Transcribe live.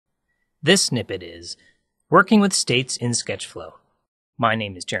This snippet is Working with States in SketchFlow. My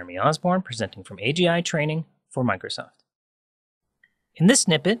name is Jeremy Osborne, presenting from AGI Training for Microsoft. In this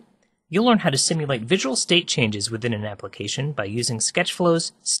snippet, you'll learn how to simulate visual state changes within an application by using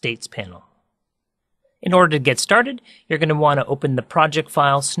SketchFlow's States panel. In order to get started, you're going to want to open the project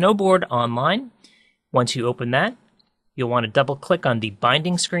file Snowboard Online. Once you open that, you'll want to double-click on the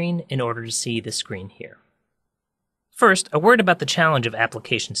binding screen in order to see the screen here. First, a word about the challenge of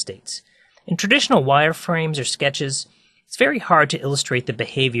application states. In traditional wireframes or sketches, it's very hard to illustrate the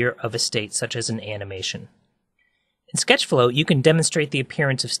behavior of a state such as an animation. In SketchFlow, you can demonstrate the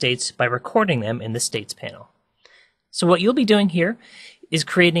appearance of states by recording them in the States panel. So what you'll be doing here is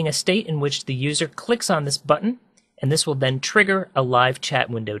creating a state in which the user clicks on this button, and this will then trigger a live chat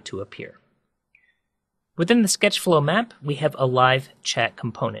window to appear. Within the SketchFlow map, we have a live chat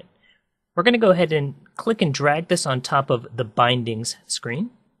component. We're going to go ahead and click and drag this on top of the bindings screen.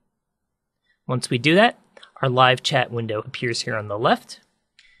 Once we do that, our live chat window appears here on the left,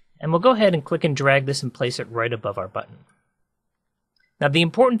 and we'll go ahead and click and drag this and place it right above our button. Now, the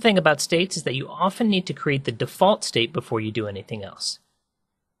important thing about states is that you often need to create the default state before you do anything else.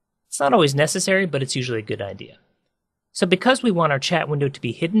 It's not always necessary, but it's usually a good idea. So because we want our chat window to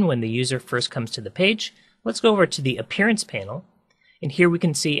be hidden when the user first comes to the page, let's go over to the Appearance panel, and here we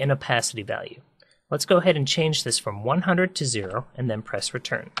can see an opacity value. Let's go ahead and change this from 100 to 0, and then press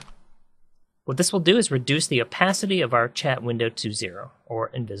Return. What this will do is reduce the opacity of our chat window to 0, or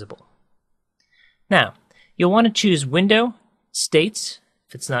invisible. Now, you'll want to choose Window, States,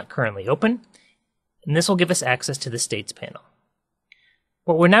 if it's not currently open, and this will give us access to the States panel.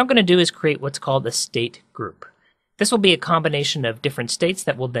 What we're now going to do is create what's called a state group. This will be a combination of different states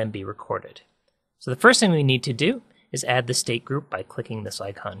that will then be recorded. So the first thing we need to do is add the state group by clicking this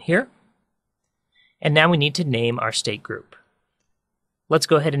icon here. And now we need to name our state group. Let's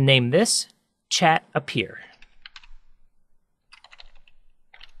go ahead and name this Chat Appear.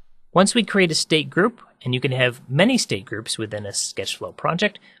 Once we create a state group, and you can have many state groups within a SketchFlow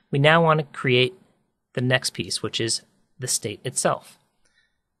project, we now want to create the next piece, which is the state itself.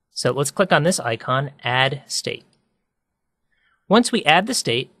 So let's click on this icon, Add State. Once we add the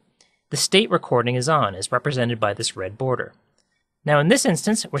state recording is on, as represented by this red border. Now in this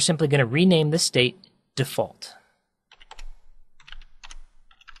instance, we're simply going to rename the state Default.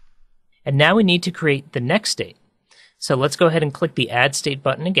 And now we need to create the next state. So let's go ahead and click the Add State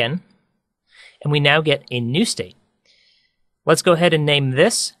button again, and we now get a new state. Let's go ahead and name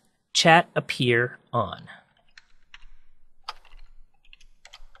this Chat Appear On.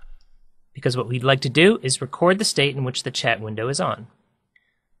 Because what we'd like to do is record the state in which the chat window is on.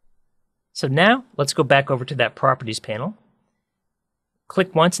 So now, let's go back over to that Properties panel.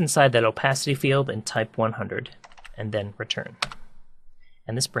 Click once inside that opacity field and type 100, and then Return.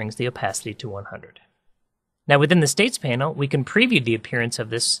 And this brings the opacity to 100. Now within the States panel, we can preview the appearance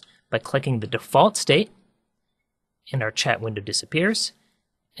of this by clicking the default state, and our chat window disappears,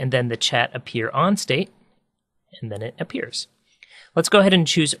 and then the Chat Appear On state, and then it appears. Let's go ahead and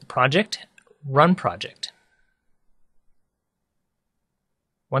choose Project, Run Project.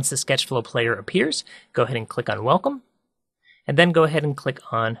 Once the SketchFlow player appears, go ahead and click on Welcome, and then go ahead and click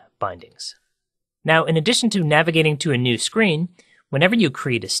on Bindings. Now, in addition to navigating to a new screen, whenever you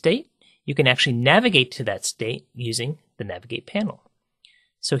create a state, you can actually navigate to that state using the Navigate panel.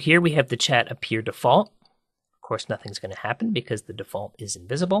 So here we have the Chat Appear Default. Of course, nothing's going to happen because the default is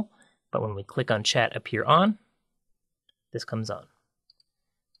invisible, but when we click on Chat Appear On, this comes on.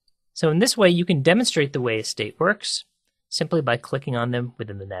 So in this way, you can demonstrate the way a state works simply by clicking on them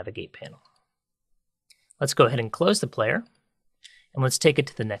within the Navigate panel. Let's go ahead and close the player, and let's take it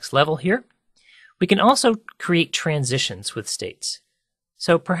to the next level here. We can also create transitions with states.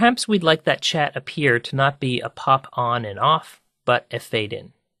 So perhaps we'd like that chat appear to not be a pop on and off, but a fade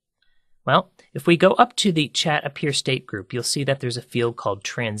in. Well, if we go up to the Chat Appear State group, you'll see that there's a field called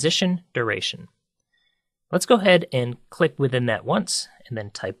Transition Duration. Let's go ahead and click within that once, and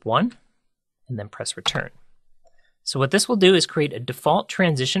then type 1, and then press Return. So what this will do is create a default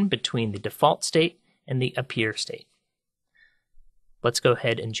transition between the default state and the appear state. Let's go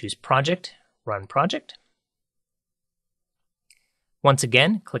ahead and choose Project, Run Project. Once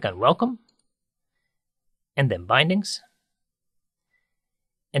again, click on Welcome, and then Bindings.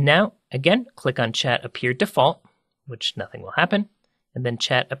 And now, again, click on Chat Appear Default, which nothing will happen, and then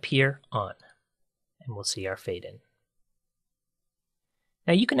Chat Appear On. And we'll see our fade in.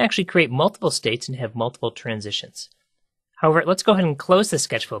 Now you can actually create multiple states and have multiple transitions. However, let's go ahead and close the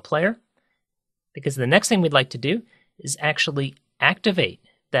SketchFlow player, because the next thing we'd like to do is actually activate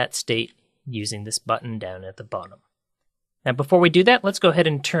that state using this button down at the bottom. Now before we do that, let's go ahead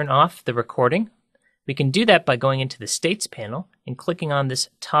and turn off the recording. We can do that by going into the States panel and clicking on this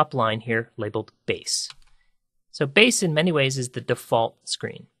top line here labeled Base. So Base in many ways is the default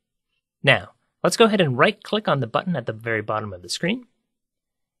screen. Now, let's go ahead and right-click on the button at the very bottom of the screen.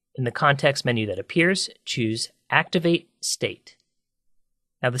 In the context menu that appears, choose Activate State.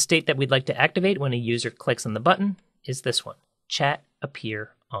 Now the state that we'd like to activate when a user clicks on the button is this one, Chat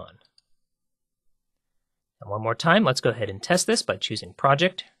Appear On. And one more time, let's go ahead and test this by choosing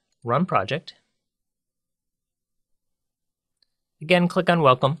Project, Run Project. Again, click on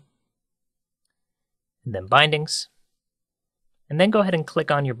Welcome, and then Bindings, and then go ahead and click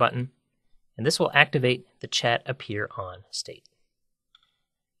on your button, and this will activate the Chat Appear On state.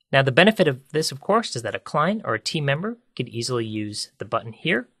 Now the benefit of this, of course, is that a client or a team member could easily use the button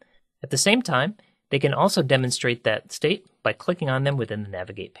here. At the same time, they can also demonstrate that state by clicking on them within the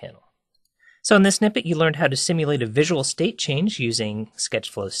Navigate panel. So in this snippet, you learned how to simulate a visual state change using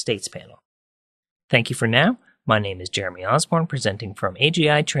SketchFlow's States panel. Thank you for now. My name is Jeremy Osborne, presenting from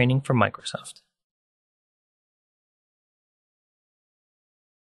AGI Training for Microsoft.